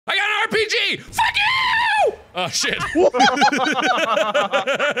RPG! Fuck you! Oh shit.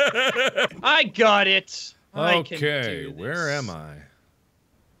 I got it. Okay, where am I?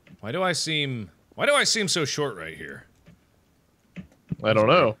 Why do I seem so short right here? I don't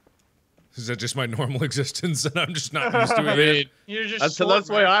know. Is that just my normal existence and I'm just not used to it? You're just That's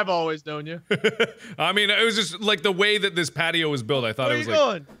the way I've always known you. I mean, it was just like the way that this patio was built. I thought Where it was you like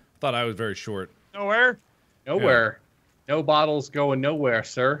going? thought I was very short. Nowhere? Nowhere. No bottles going nowhere,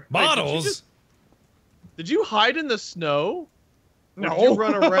 sir. Bottles? Did you hide in the snow? Or No. did you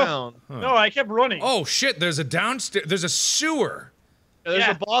run around? No, I kept running. Oh shit, there's a downstairs, there's a sewer. Yeah, there's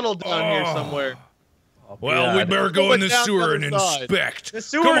Yeah. a bottle down here somewhere. Well, we better go in the down sewer the and other side. inspect. The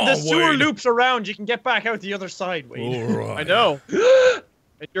sewer, Come on, the sewer Wade. loops around. You can get back out the other side, Wade. All right. I know.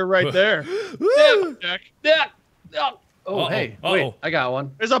 And you're right there. Woo! Jack. Yeah. Oh, Uh-oh, hey. uh-oh. Wait, I got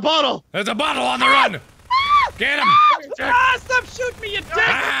one. There's a bottle. There's a bottle on the run! Get him! Ah, stop shooting me, you dick!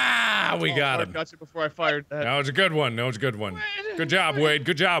 Ah, we got I him. got you before I fired that. That was a good one. That was a good one. Good job, Wade.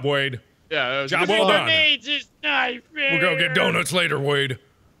 Good job, Wade. Yeah, that was Job good well fun. done. Needs his knife We'll go get donuts later, Wade.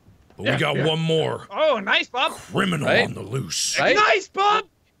 But we got one more Oh, nice, Bob. criminal Right. on the loose. Right? Nice, Bob.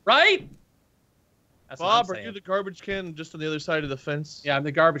 Right? That's what I'm Bob, are saying. you the garbage can just on the other side of the fence? Yeah, I'm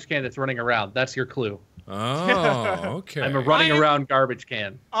the garbage can that's running around. That's your clue. Oh, okay. I'm a running I'm- around garbage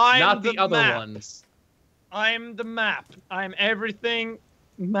can. I'm Not the other map. ones. I'm the map. I'm everything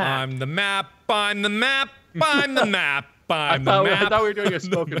map. I'm the map. I'm the map. I'm the map. I'm the I map. thought we were doing a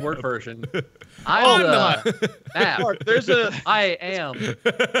spoken word version. I'm I'm the map. Mark, there's a. I am.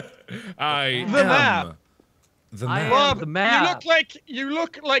 I am The map. The I map. am Bob, the map. you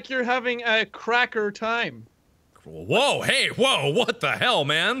look like you're having a cracker time. Whoa, hey, whoa, what the hell,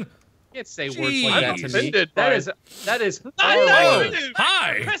 man? You can't say words Jeez. like that to me. Offended by That is. No, Oh, no,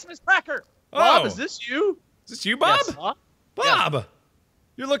 hi. Christmas cracker. Bob, Oh, is this you? is this you, Bob? Yes. Huh? Bob,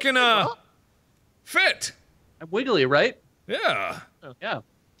 you're looking fit. I'm wiggly, right? Yeah, Yeah.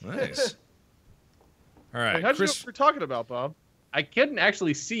 nice. All right, Wait, how'd you know Chris. what we're talking about, Bob? I couldn't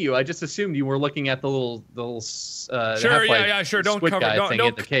actually see you. I just assumed you were looking at the little Sure, Half-Life yeah, sure. Don't squid cover. guy Don't thing don't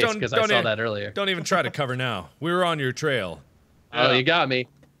in the case don't, because I don't saw even, that earlier. Don't even try to cover now. We were on your trail. Oh, you got me.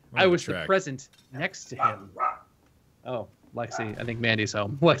 On I the was the track. present next to him. Oh, Lexi. I think Mandy's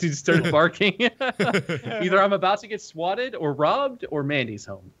home. Lexi just started barking. Either I'm about to get swatted or robbed, or Mandy's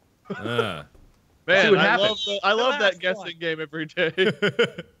home. Ah. Man, what I happens. love that last guessing one. game every day.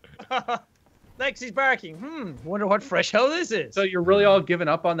 Lexi's barking. Wonder what fresh hell this is. So you're really all giving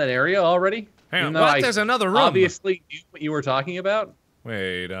up on that area already? Hang on, Even though what? I There's another room. obviously knew what you were talking about.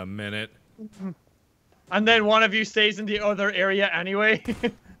 Wait a minute. And then one of you stays in the other area anyway.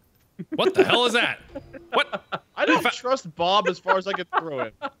 What the hell is that? What? I don't trust Bob as far as I can throw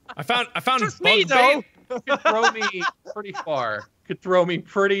him. I found Just bug me, bait. though. Could throw me pretty far. Could throw me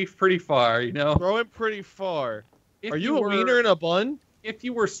pretty far, you know? Throw him pretty far. If Are you a wiener in a bun? If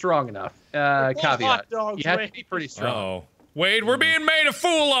you were strong enough. Both Caveat. hot dogs, You have to Wade. be pretty strong. Uh-oh. Wade, we're being made a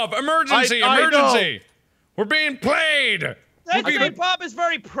fool of. Emergency, I emergency. We're being played. I'd We're say being- Bob is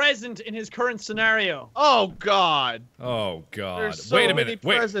very present in his current scenario. Oh God! Oh God. There's so Wait a many minute.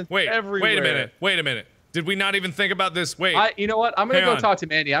 Wait. presents Wait. Wait a everywhere. minute. Wait a minute. Did we not even think about this? Wait. You know what? I'm going to Hang go on. talk to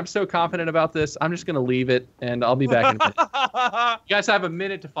Mandy. I'm so confident about this. I'm just going to leave it, and I'll be back in a minute. You guys have a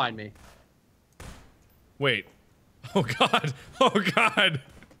minute to find me. Wait. Oh God. Oh God.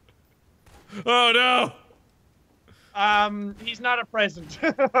 Oh no. He's not a present.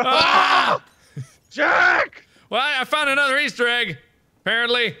 Ah! Jack! Well, I found another Easter egg.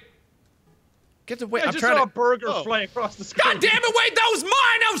 Apparently. Get the way. I I'm just trying saw a to. burger Oh. fly across the screen. God damn it! Wait, that was mine.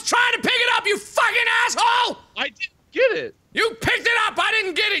 I was trying to pick it up. You fucking asshole! I didn't get it. You picked it up. I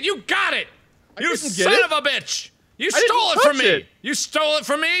didn't get it. You got it. I You didn't get son it. of a bitch. You I didn't stole it from touch me. it. You stole it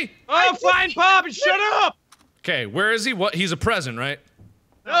from me. Oh, fine, Bob, and shut up! Okay, where is he? What? He's a present, right?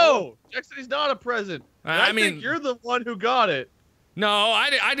 No, Jack said he's not a present. And I I mean- think you're the one who got it. No,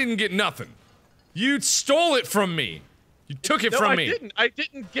 I didn't get nothing. You stole it from me. You took it No, from I me. didn't. I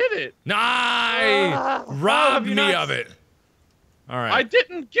didn't get it. Nah, robbed you me not- of it. All right. I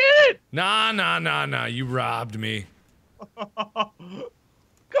didn't get it. Nah. You robbed me. Come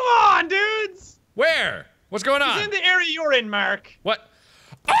on, dudes! Where? What's going He's on? in the area you're in, Mark. What?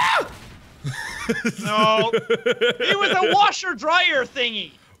 Ah! No. He was a washer-dryer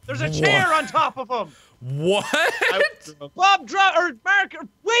thingy. There's a chair on top of him. What? Mark,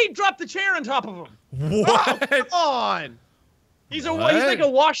 Wade dropped the chair on top of him. What? Come on. He's What? like a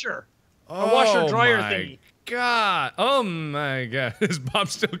washer. A washer-dryer Oh my thingy. God. Oh my God. Is Bob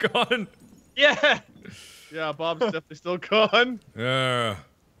still gone? Yeah. Yeah, Bob's definitely still gone.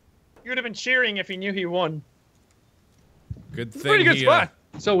 He would have been cheering if he knew he won. Good thing Pretty good he, spot.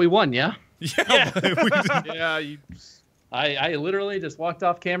 So we won, yeah? Yeah. but we did- Yeah, you. I literally just walked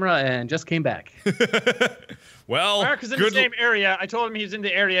off camera and just came back. well, Mark is in the good. same area. I told him he's in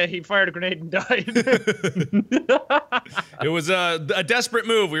the area. He fired a grenade and died. It was a desperate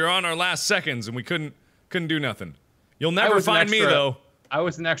move. We were on our last seconds and we couldn't do nothing. You'll I never was an find me extra- though. I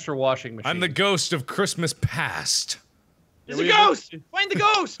was an extra washing machine. I'm the ghost of Christmas past. There's a ghost! Find the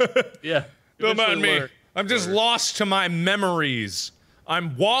ghost! Yeah. Don't mind me. I'm just lost to my memories.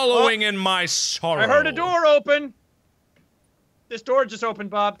 I'm wallowing in my sorrow. I heard a door open. This door just opened,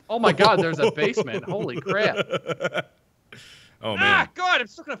 Bob. Oh my god, there's a basement. Holy crap. Oh Ah, man. God, I'm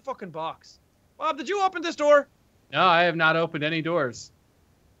stuck in a fucking box. Bob, did you open this door? No, I have not opened any doors.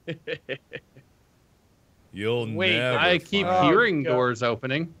 You'll Wait, never. I keep Oh, hearing God. doors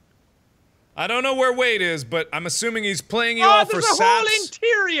opening. I don't know where Wade is, but I'm assuming he's playing you Oh, all for there's a whole saps.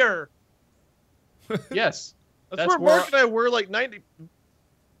 interior! Yes. That's where Mark and I were like 90.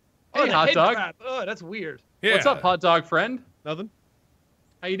 Hey, the hot head dog. crab. Oh, that's weird. Yeah. What's up, hot dog friend? Nothing.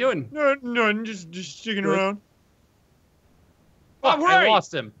 How you doing? None, just sticking Good. around. Fuck, Bob, where are I you?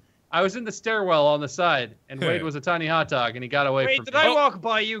 lost him. I was in the stairwell on the side, and Yeah. Wade was a tiny hot dog, and he got away Wait, from did me. I Oh. walk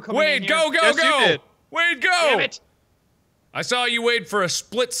by you coming in Wade, here? go, go, Yes, you go! did. Wade, go! Damn it! I saw you wait for a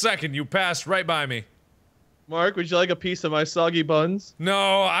split second. You passed right by me. Mark, would you like a piece of my soggy buns?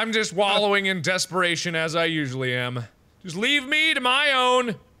 No, I'm just wallowing in desperation as I usually am. Just leave me to my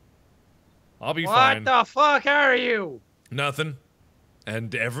own. I'll be What fine. the fuck are you? Nothing.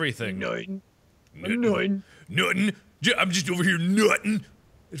 And everything. None. Nothing. None. Nothing. I'm just over here nutting.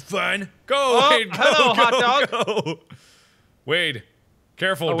 It's fine. Go, Oh, Wade. Go, hello, go, hot go. Wade,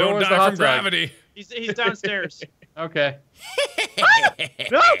 careful. Oh, where don't was the die hot from dog? gravity. He's downstairs. Okay.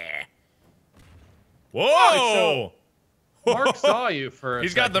 No. Whoa! Mark saw you for a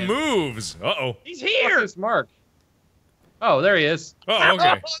He's got the second. moves. Uh-oh. He's Fuck here! is Mark? Oh, there he is. Oh,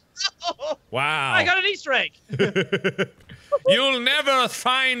 okay. Oh, Wow. I got an Easter egg. You'll never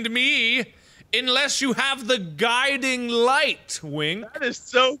find me unless you have the guiding light, Wink. that is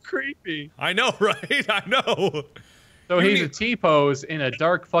so creepy. I know, right? I know. So You he's need- a T-pose in a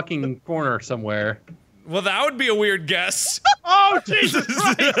dark fucking corner somewhere. Well, that would be a weird guess. Oh, Jesus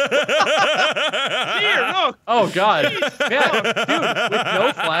Christ! Here, look. Oh god. Yeah, dude, with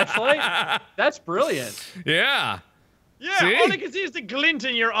no flashlight? That's brilliant. Yeah. Yeah, See? all I can see is the glint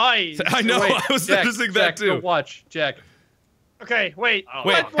in your eyes. I know. Wait, I was Jack, noticing Jack, that go too. watch, Jack. Okay, wait. Wait,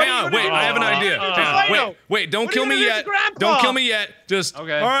 What are hang you on. gonna Wait, do? I have an What are you idea. gonna do? Hang on. I know. Wait, don't What are kill you me gonna do yet. to Grandpa? Don't kill me yet. Just.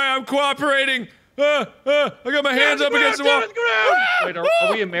 Okay. All right, I'm cooperating. I got my hands up against the wall. Wait, are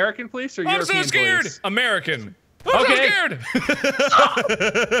we American police or I'm European so scared. police? American. I'm Okay. so scared.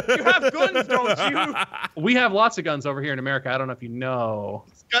 You have guns, don't you? We have lots of guns over here in America. I don't know if you know.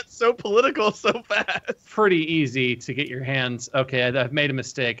 It's got so political so fast. Pretty easy to get your hands. Okay, I've made a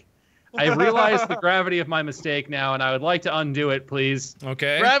mistake. I realize the gravity of my mistake now, and I would like to undo it, please.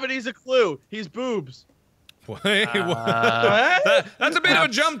 Okay. Gravity's a clue. He's boobs. Wait, what? What? That's a bit of a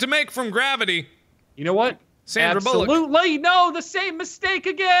jump to make from gravity. You know what? Sandra Bullock. Absolutely no, the same mistake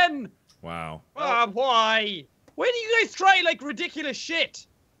again. Wow. Bob, why? Why do you guys try like ridiculous shit?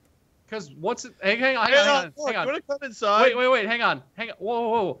 Because what's it? Hang on, Hey, hang Mark, on. you want to come inside? Wait, hang on.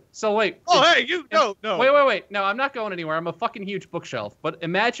 Whoa. So wait. Oh, hey, you. No. Wait. No, I'm not going anywhere. I'm a fucking huge bookshelf. But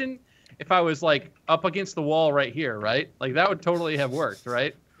imagine if I was like up against the wall right here, right? Like that would totally have worked,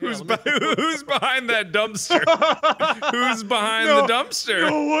 right? Who's behind that dumpster? Who's behind No. the dumpster?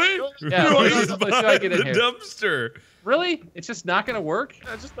 No way. Yeah, Who's let's see if I behind get in the here. dumpster? Really? It's just not gonna work?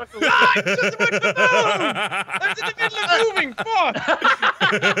 Yeah, just not Ah, I'm just about to move. I'm in the middle of moving. Fuck.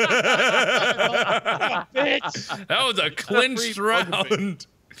 Bitch. That was a clinched round.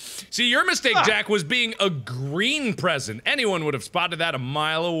 See, your mistake, Jack, was being a green present. Anyone would have spotted that a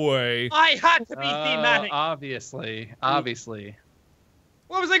mile away. I had to be thematic. Obviously.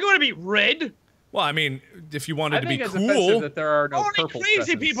 What was I going to be? Red? Well, I mean, if you wanted I to be think it's offensive cool. that there are no Only purple crazy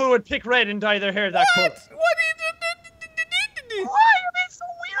presents. people would pick red and dye their hair that color. Why are you being so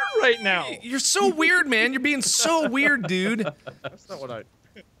weird right now? You're so weird, man. You're being so weird, dude. That's not what I.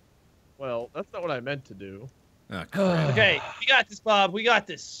 Well, that's not what I meant to do. Oh, crap. Okay, we got this, Bob. We got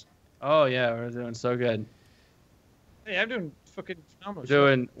this. Oh yeah, we're doing so good. Hey, I'm doing fucking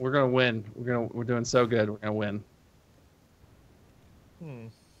phenomenal. We're gonna win. We're doing so good. We're gonna win.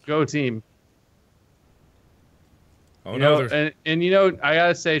 Go team. Oh, You no. know, there's- and you know, I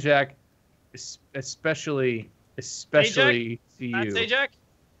gotta say, Jack, especially to I'd you. say, Jack.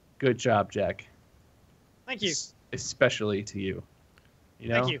 Good job, Jack. Thank you. Especially to you. You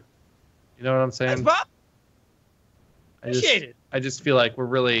know. Thank you. You know what I'm Thanks, saying? Bob. I just, Appreciate it. I just feel like we're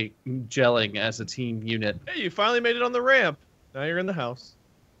really gelling as a team unit. Hey, you finally made it on the ramp. Now you're in the house.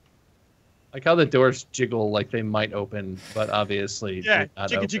 Like how the doors jiggle like they might open, but obviously Yeah, do not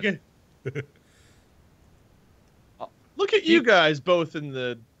chicken, open. chicken. Look at you guys both in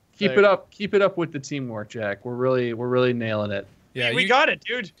the. Keep it up. Keep it up with the teamwork, Jack. We're really nailing it. Yeah, we got it,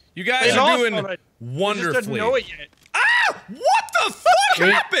 dude. You guys It's are awesome. doing We just wonderfully. didn't know it yet. Ah! What the fuck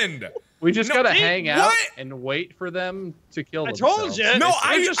happened? We just No, gotta it- hang out what? and wait for them to kill I themselves. told you. No,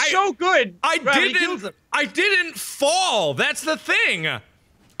 They're just so good. Gravity kills them. I didn't fall. That's the thing.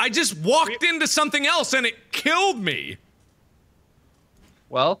 I just walked into something else and it killed me.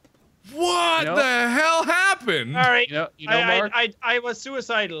 Well, What You know- the hell happened? All right. you know, Mark. I was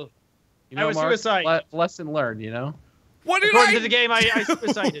suicidal. You know, I was Mark, suicide. lesson learned. You know. What did According I to the game, I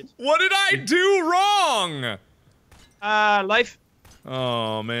suicided. What did I do wrong? Life.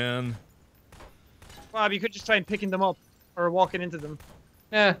 Oh man. Bob, you could just try and picking them up or walking into them.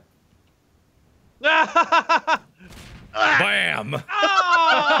 Yeah. Bam!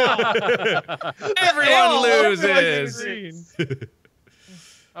 Ah! Everyone Oh, loses.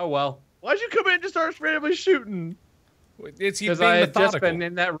 Oh well. Why'd you come in and just start randomly shooting? It's you Because being I had methodical. just been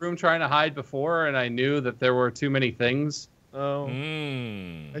in that room trying to hide before, and I knew that there were too many things. Oh,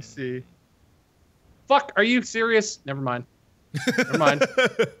 Mm. I see. Fuck, are you serious? Never mind. Never mind.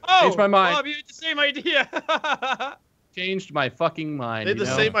 Oh, Changed my mind. Bob, you had the same idea. Changed my fucking mind. They had you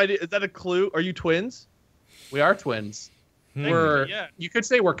the know? same idea. Is that a clue? Are you twins? We are twins. Hmm. We're. yeah. You could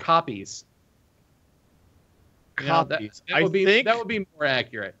say we're copies. You know, Copies. that would be think that would be more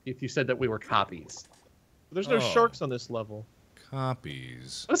accurate if you said that we were copies. there's no Oh. sharks on this level.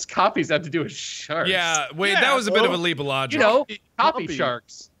 Copies. What does copies have to do with sharks? Yeah, wait, Yeah, that was a bit of a well, leap of logic. You know, Copy- copy copy.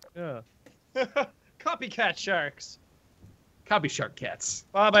 sharks. Yeah. Copycat sharks. Copy shark cats.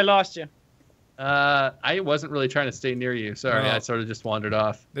 Bob, I lost you. I wasn't really trying to stay near you. Sorry, No. I sort of just wandered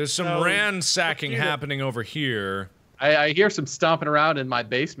off. There's some No. ransacking happening over here. I hear some stomping around in my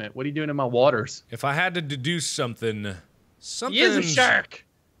basement. What are you doing in my waters? If I had to deduce something, He is a something's shark.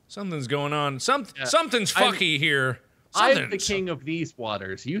 something's going on. Yeah. Something's I'm- fucky here. I'm the Something's- king of these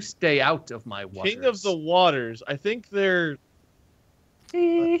waters. You stay out of my waters. King of the waters. I think they're.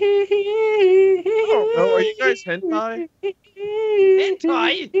 Oh, Oh, are you guys hentai?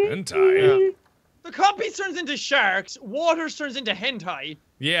 hentai. Hentai. The copies turns into sharks. Waters turns into hentai.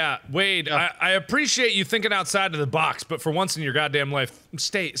 Yeah, Wade, Yeah. I appreciate you thinking outside of the box, but for once in your goddamn life,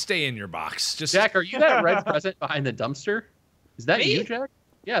 stay in your box. Just Jack, are you that red present behind the dumpster? Is that Me? you, Jack?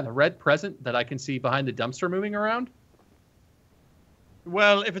 Yeah, the red present that I can see behind the dumpster moving around?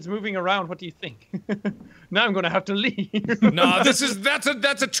 Well, if it's moving around, what do you think? Now I'm gonna have to leave. No, that's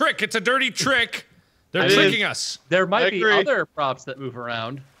a trick. It's a dirty trick. They're It is. tricking us. There I might be agree. other props that move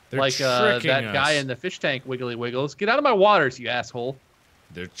around. They're like tricking that guy us. in the fish tank wiggly wiggles. Get out of my waters, you asshole.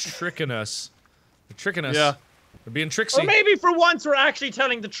 They're tricking us. They're tricking us. Yeah. They're being tricksy. Or maybe for once we're actually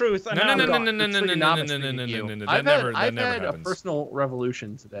telling the truth. And No, I'm no, no, wrong. no, no, no, It's no, no, not no, no, mistreating no, you. no, no, I've that had, never, that I've never had happens. a personal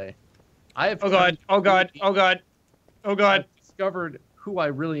revolution today. I have Oh god! Oh god! Oh god! Oh god! I've discovered who I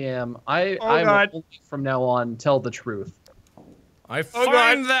really am. I God. will only from now on tell the truth. I Oh,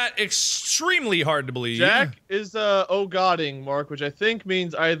 find God. that extremely hard to believe. Jack is oh godding, Mark, which I think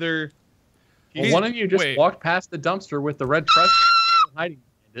means either. Well, He's- one of you just wait. walked past the dumpster with the red present hiding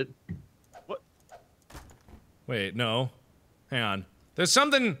behind it. Wait, no. Hang on. There's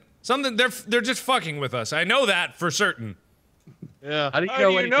something they're just fucking with us. I know that for certain. Yeah. How do you How know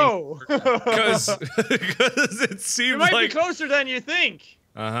do you anything? know? Cuz it It seems might be like closer than you think.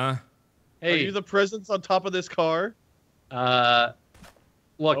 Uh-huh. Are Hey, you the presence on top of this car?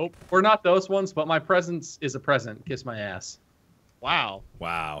 look, Nope. we're not those ones, but my presence is a present. Kiss my ass. Wow.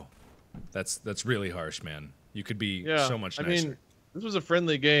 Wow. That's really harsh, man. You could be Yeah. so much I nicer. mean, this was a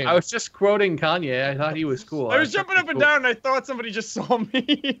friendly game. I was just quoting Kanye. I thought he was cool. I was jumping up and down and I thought somebody just saw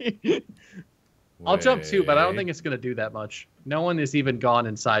me. I'll jump too, but I don't Wait. think it's going to do that much. No one has even gone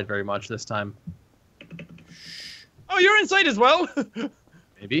inside very much this time. Oh, you're inside as well?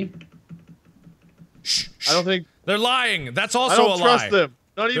 Maybe. Shh, I don't think. they're lying. That's I also don't a trust lie. them.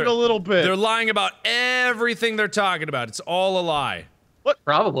 Not even They're- a little bit. They're lying about everything they're talking about. It's all a lie.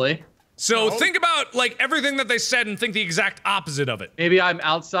 Probably. So No. think about like everything that they said and think the exact opposite of it. Maybe I'm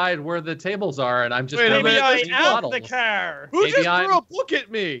outside where the tables are and I'm just Wait a one of Maybe minute, I those there's am bottles. the car. Who Maybe just I'm- threw a book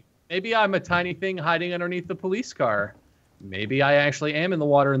at me? Maybe I'm a tiny thing hiding underneath the police car. Maybe I actually am in the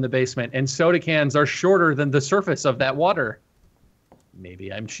water in the basement and soda cans are shorter than the surface of that water.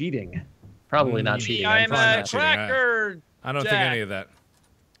 Maybe I'm cheating. Probably not Maybe cheating. I'm probably a not cheating. cracker. I don't Jack. think any of that.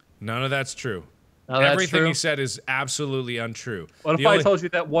 None of that's true. Oh, that's Everything true. he said is absolutely untrue. What if The I only- told you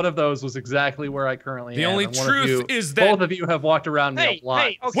that one of those was exactly where I currently The am? only and one truth of you, is that- both of you have walked around me Hey, a lot.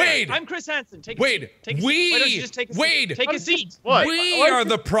 hey, okay. Wade! I'm Chris Hansen. Take a Wade, seat. Take a we- seat. Why don't you just take a Wade! seat? Take a seat. What? We are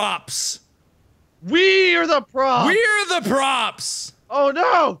the props. We are the props. We're the props. Oh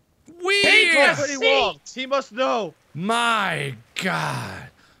no! We're. He walks. He must know. My God.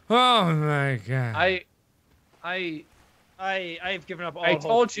 Oh my God. I've given up all I hope.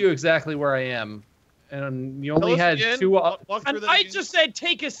 told you exactly where I am, and you Tell only us had again. 2. Walk through And that I again. just said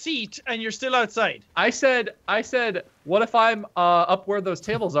take a seat, and you're still outside. I said, what if I'm up where those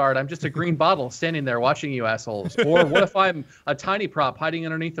tables are, and I'm just a green bottle standing there watching you assholes? Or what if I'm a tiny prop hiding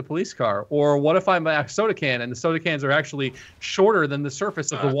underneath the police car? Or what if I'm a soda can, and the soda cans are actually shorter than the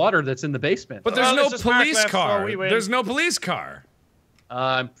surface of the water that's in the basement? But there's Well, no it's just Mark police left, so car. we win. There's no police car.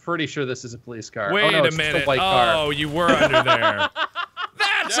 I'm pretty sure this is a police car. Wait oh, no, a it's just minute. a white car. Oh, you were under there.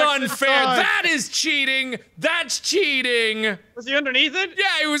 That's Jackson unfair. died. That is cheating. That's cheating. Was he underneath it? Yeah,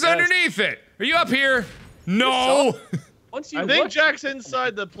 he was underneath it. Are you up here? No. Once you I think look- Jack's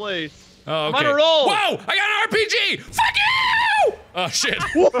inside the place. Oh, I'm okay. on a roll. Whoa! I got an RPG. Fuck you! Oh shit.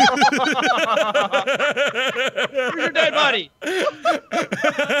 Where's your dead body?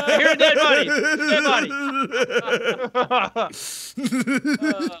 I hear a dead body. Dead body.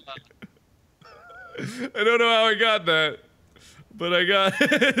 I don't know how I got that, but I got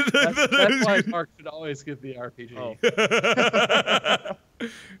it. That's why Mark should always get the RPG. Oh.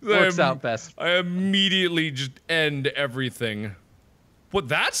 Works out best. I immediately just end everything. But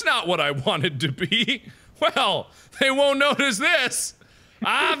that's not what I wanted to be. Well, they won't notice this.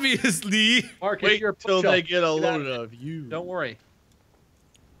 Obviously. Mark, Wait if you're a till bookshelf, they get a out load of it. of you. Don't worry.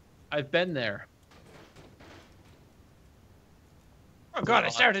 I've been there. Oh god, I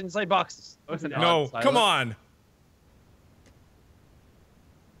started inside boxes. No, come on.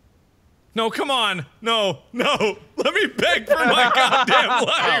 No, come on. No, no. Let me beg for my goddamn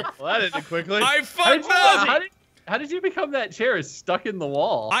life. Well, that ended quickly. I fucked up. How did you become that chair is stuck in the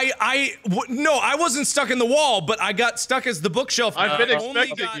wall? No, I wasn't stuck in the wall, but I got stuck as the bookshelf. I've been only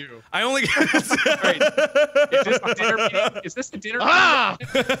expecting got- you. I only got. Right. Is this a dinner meeting? Is this a dinner Ah!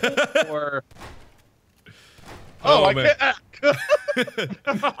 meeting? Or Oh, I man. can't.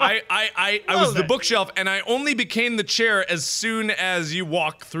 I was the bookshelf, and I only became the chair as soon as you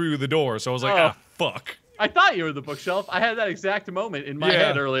walk through the door. So I was like, Oh. fuck. I thought you were the bookshelf. I had that exact moment in my Yeah.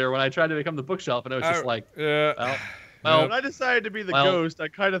 head earlier when I tried to become the bookshelf, and I was just like, Yeah. well, When I decided to be the Well- ghost, I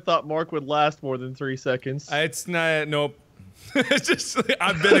kind of thought Mark would last more than 3 seconds. It's not. Nope. It's just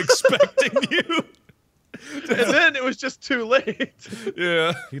I've been expecting you. And then it was just too late.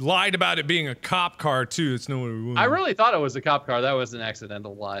 Yeah. He lied about it being a cop car too. It's no one. I really thought it was a cop car. That was an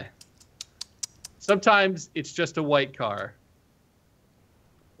accidental lie. Sometimes it's just a white car.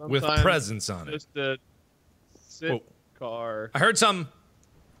 with Sometimes presents on it. Just a sit Whoa. car. I heard something.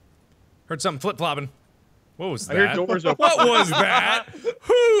 Heard something flip flopping. What was I that? hear doors open. What was that?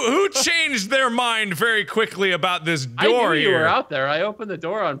 Who changed their mind very quickly about this door I knew you here? were out there. I opened the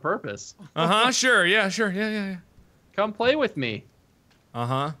door on purpose. Sure. Yeah. Sure. Yeah. Come play with me.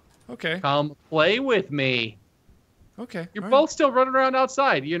 Okay. Come play with me. Okay. You're all both still running around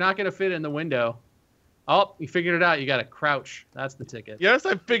outside. You're not going to fit in the window. Oh, you figured it out. You got to crouch. That's the ticket. Yes,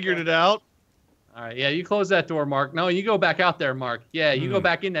 I figured it out. All right. Yeah, you close that door, Mark. No, you go back out there, Mark. Yeah, you go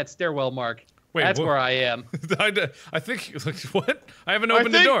back in that stairwell, Mark. Wait, That's what? where I am. I think. What? I haven't I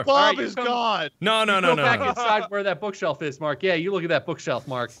opened the think door. Bob All right, you is come- gone. No. Go back inside where that bookshelf is, Mark. Yeah, you look at that bookshelf,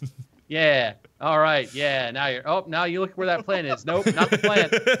 Mark. Yeah. All right. Yeah. Now you're. Oh, now you look where that plant is. Nope, not the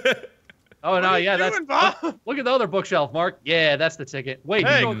plant. Oh no, yeah, that's. doing, Bob? Look at the other bookshelf, Mark. Yeah, that's the ticket. Wait,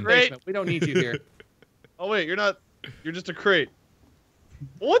 Hey, you go in the great. basement. We don't need you here. Oh wait, you're not. You're just a crate.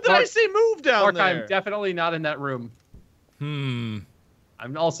 What did I Mark- say? Move down Mark, there. I'm definitely not in that room.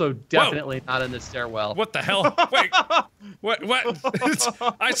 I'm also definitely not in the stairwell. What the hell? Wait.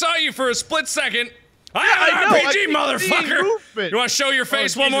 What? I saw you for a split second. I have I an know, I RPG, keep seeing motherfucker. movement. You want to show your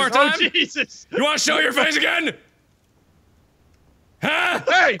face one Jesus. more time? Oh Jesus! You want to show your face again? Huh?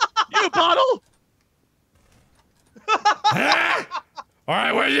 Hey, you bottle! Huh? All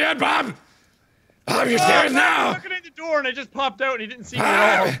right, where's you at, Bob? Bob, you're I scared was now. looking at the door and I just popped out and he didn't see me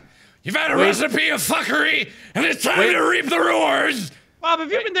at all. Ah, you've had a recipe of fucking, and it's time to reap the rewards. Bob,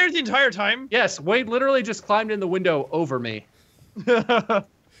 have you been there the entire time? Yes, Wade literally just climbed in the window over me.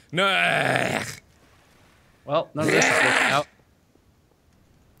 No. Well, none of this is working out.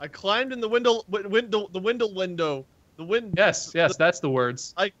 I climbed in the window. The wind. Yes, that's the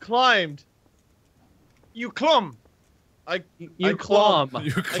words. I climbed. You clum. You clomb.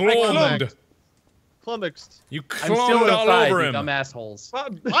 You I clommed. Clummixed. You I'm still clommed all inside, over you him. dumb assholes.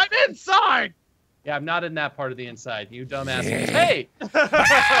 Bob, I'm inside. Yeah, I'm not in that part of the inside. You dumb assholes. Hey! I'm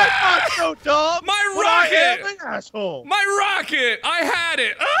not so dumb. My but I am rocket! an asshole. My rocket! I had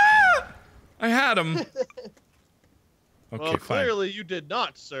it! Ah! I had him. Okay, Well, fine. clearly you did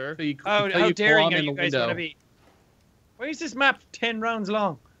not, sir. So you, How so you daring climb are in you the guys want to window. be? Why is this map 10 rounds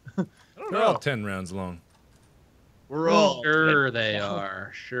long? I don't They're all know. 10 rounds long. We're all Sure they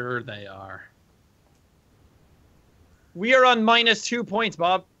are. Sure they are. We are on -2 points,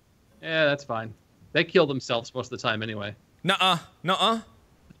 Bob. Yeah, that's fine. They kill themselves most of the time anyway. Nuh-uh. Nuh-uh.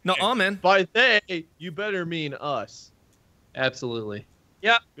 Nuh-uh, man. By they, you better mean us. Absolutely.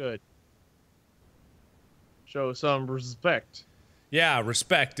 Good. Show some respect. Yeah,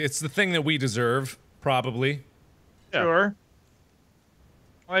 respect. It's the thing that we deserve, probably. Yeah. Sure.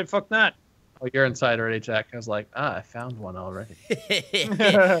 Why fuck not? Oh, you're inside already, Jack. I was like, I found one already.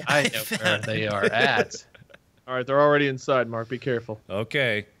 I know where they are at. All right, they're already inside, Mark. Be careful.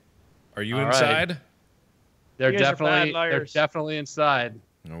 Okay. Are you All right. inside? They're You guys are bad they're liars. definitely inside.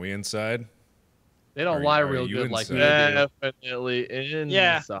 Are we inside? They don't Are- lie are real you good like we inside? do. Definitely inside.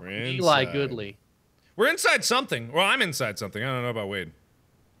 Yeah. We're We lie inside. goodly. We're inside something. Well, I'm inside something. I don't know about Wade.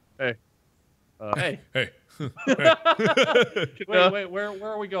 Hey. Hey, Hey. wait, where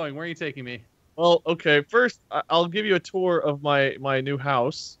are we going? Where are you taking me? Well, okay. First, I'll give you a tour of my new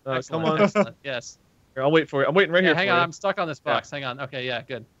house. Come Excellent, on. excellent. Yes. Here, I'll wait for you. I'm waiting right Yeah, here hang for on, you. I'm stuck on this box. Hang on. Okay, yeah,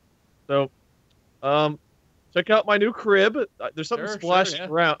 good. So, check out my new crib. There's something Sure, splashed yeah.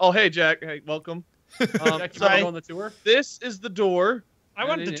 around. Oh, hey, Jack. Hey, welcome. Jack, you want to go So, on the tour? this is the door. I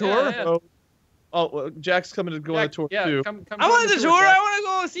want the Yeah, tour. yeah. So, well, Jack's coming to go on the Jack, tour yeah, too. come I join want the tour. Jack. I want to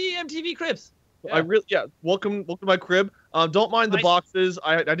go see MTV Cribs. Yeah. I really, welcome to my crib. Don't mind the Nice. boxes.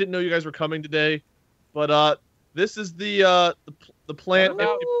 I didn't know you guys were coming today, but this is the plant What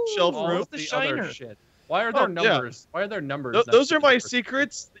about shelf all room. the the shiner? other shit? Why are there Oh, yeah. numbers? Why are there numbers? Th- next those to are my numbers?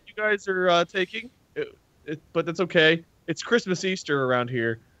 secrets that you guys are taking, but that's okay. It's Christmas Easter around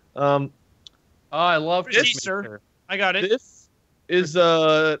here. Oh, I love Christmas Christmas Easter. Easter. I got it. This is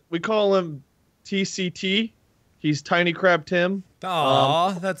we call him TCT. He's Tiny Crab Tim.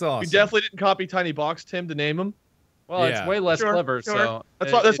 Aw, that's awesome. We definitely didn't copy Tiny Box Tim to name him. Well, Yeah. it's way less Sure, clever, sure. so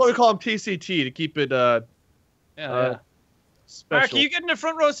That's why we call him TCT to keep it yeah. special. Mark, are you getting a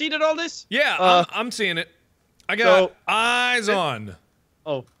front row seat at all this? Yeah, Uh, I'm seeing it. I got so- eyes on.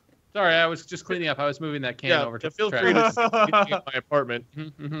 Oh, Sorry, I was just cleaning up. I was moving that can yeah. over to Feel the free trash. to meet me in my apartment.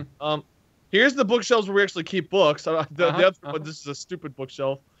 Mhm. Here's the bookshelves where we actually keep books. The Uh-huh, other uh-huh. one, this is a stupid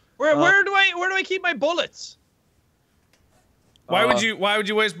bookshelf. Where do I keep my bullets? Why would Uh,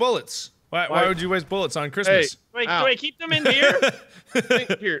 you waste bullets? Why why- would you waste bullets on Christmas? Wait, Ow. do I keep them in here?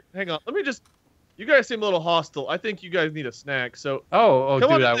 Here, hang on. Let me just. You guys seem a little hostile. I think you guys need a snack. So Oh, come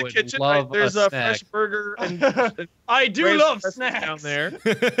dude, on I to the would kitchen. love There's a a snack. fresh burger and I do Raised love pretzels snacks. down there.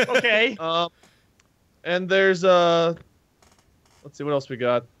 Okay. And there's let's see what else we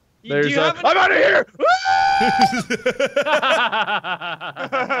got. Do There's you have I'm out of here.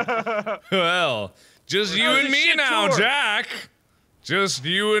 Well, just you How's and the me shit now, tour? Jack. Just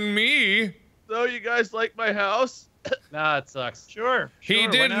you and me. So you guys like my house? Nah, it sucks. Sure. He sure,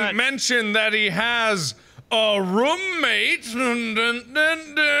 why didn't not? mention that he has a roommate. Dun, dun,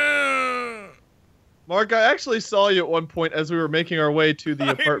 dun, dun. Mark, I actually saw you at one point as we were making our way to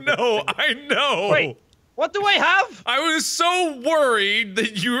the apartment. I know. Wait, what do I have? I was so worried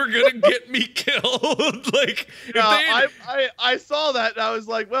that you were gonna get me killed. Like, if Yeah, they had, I saw that and I was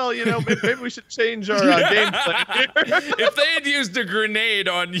like, well, maybe we should change our gameplay here. if they had used a grenade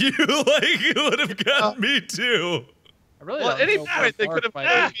on you, like, it would have got me too. I really Well, don't at any know point, they Mark could have- might-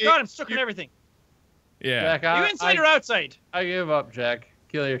 Ah, God, I'm stuck in everything. Yeah, Jack, you inside or outside? I give up, Jack.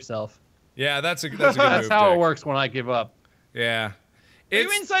 Kill yourself. yeah, that's a good move. That's how Jack. it works when I give up. Yeah, Are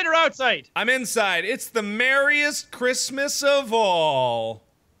you inside or outside? I'm inside. It's the merriest Christmas of all.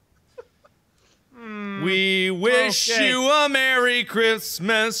 We wish okay. you a Merry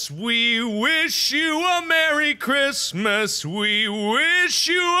Christmas. We wish you a Merry Christmas. We wish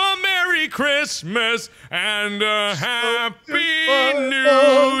you a Merry Christmas and a Happy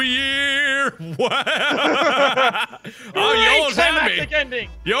New Year. Wow. Oh, you almost had me. Climactic ending.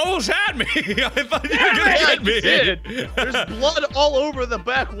 You almost had me. I thought you were gonna Yeah, get you me. did. There's blood all over the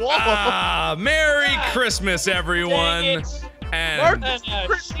back wall. Ah, Merry Christmas, everyone. Dang it. And Mark, And,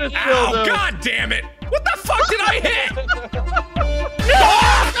 Christmas shit. ow, dildo. God damn it! What the fuck did I hit?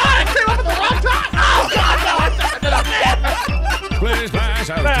 Please pass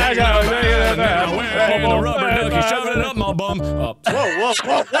out the taking a bath, and then I went in the rubber ducky, shoving it up my bum. Up. Whoa,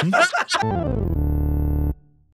 whoa, whoa.